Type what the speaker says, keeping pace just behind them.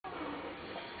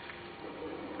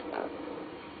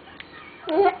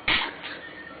you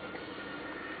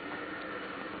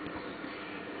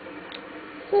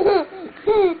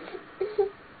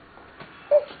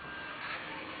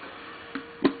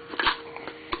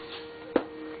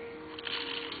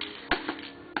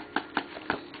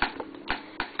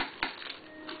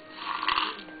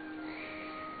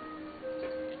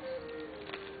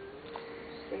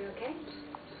okay?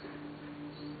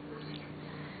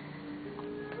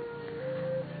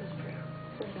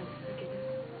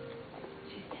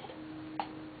 She's dead.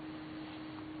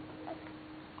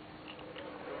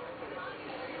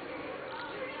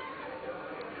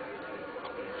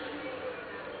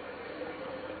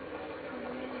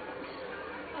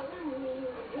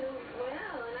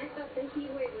 Well, and I thought the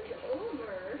heat wave was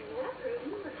over. Yeah,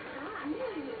 Rudy was hot.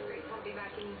 I'll be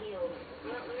back in heels.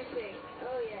 Well, let me see.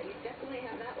 Oh, yeah, you definitely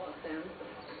have that locked down.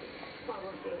 Well,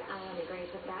 we'll see. Alan agrees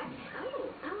with that. Oh,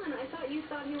 Alan, I thought you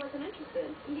thought he wasn't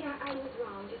interested. Yeah, I was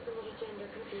wrong. Just a little gender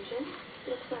confusion.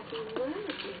 Looks like you learned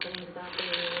a few things about being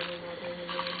a woman rather than a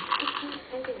man.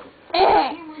 I do.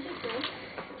 Yeah, we're different.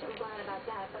 I'm glad about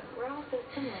that, but we're all so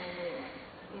similar in ways.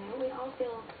 You know, we all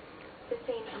feel the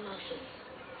same emotions.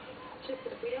 Just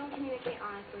that if we don't communicate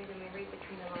honestly, then we read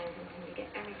between the lines and tend to get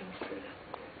everything screwed up.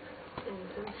 And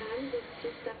sometimes it's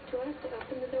just up to us to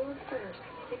open the door first.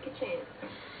 Take a chance.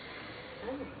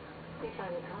 Oh, we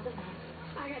finally called it out.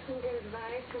 I got some good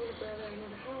advice from the brother I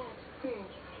never had.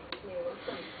 Maybe we'll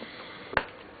see.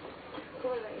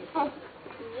 What about you?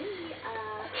 Me, I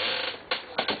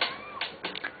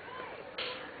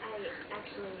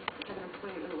actually have an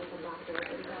appointment with a doctor.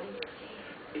 Everybody?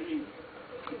 He's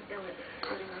done with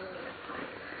putting me in a time.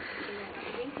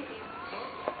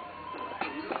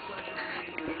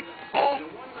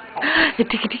 I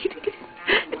think that you...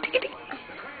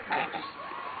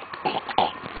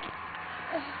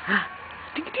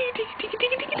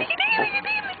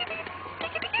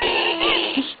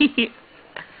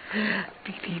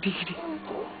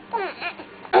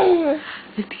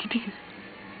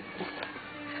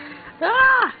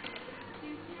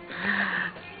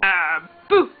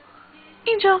 Boo!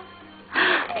 Angel!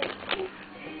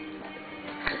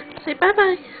 Say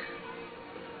bye-bye.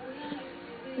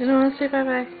 You don't want to say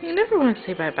bye-bye? You never want to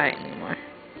say bye-bye anymore.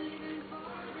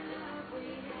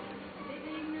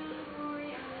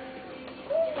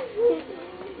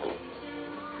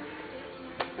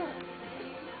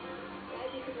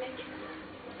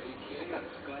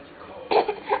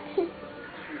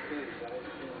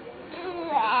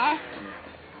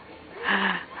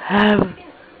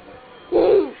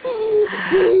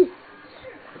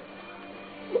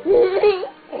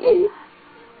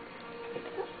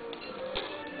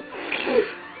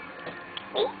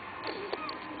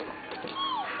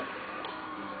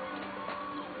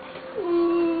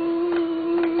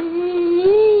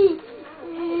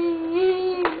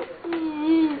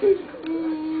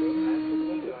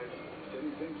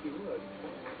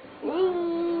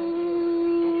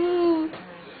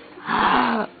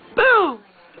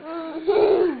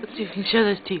 You can show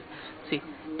those teeth. See,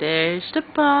 there's the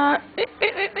bar. Wait.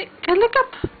 Gotta look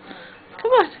up.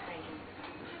 Come on.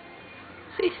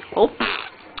 See? Oh.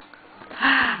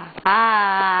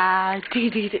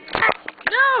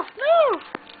 No.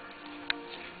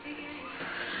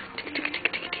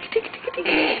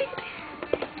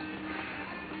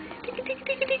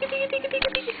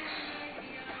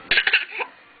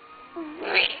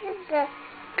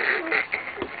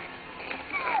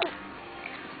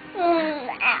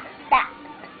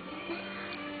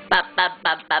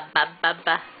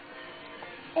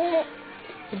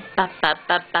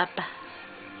 Ba.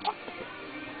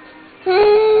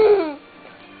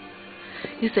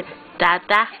 You say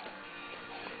Dada.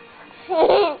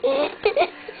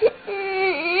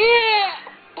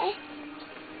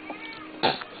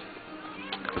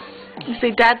 You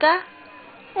say Dada.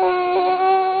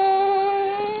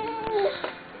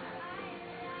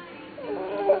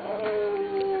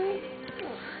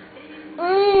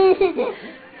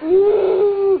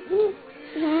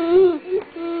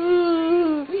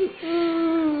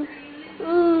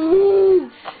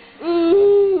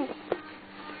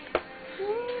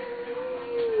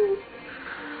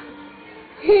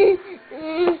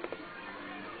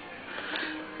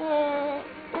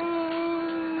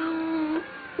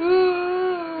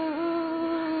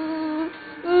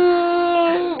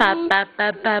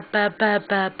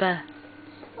 Ba.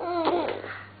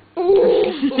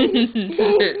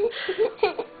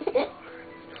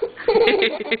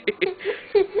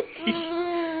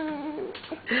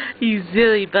 You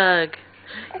silly bug.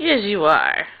 Yes, you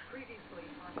are.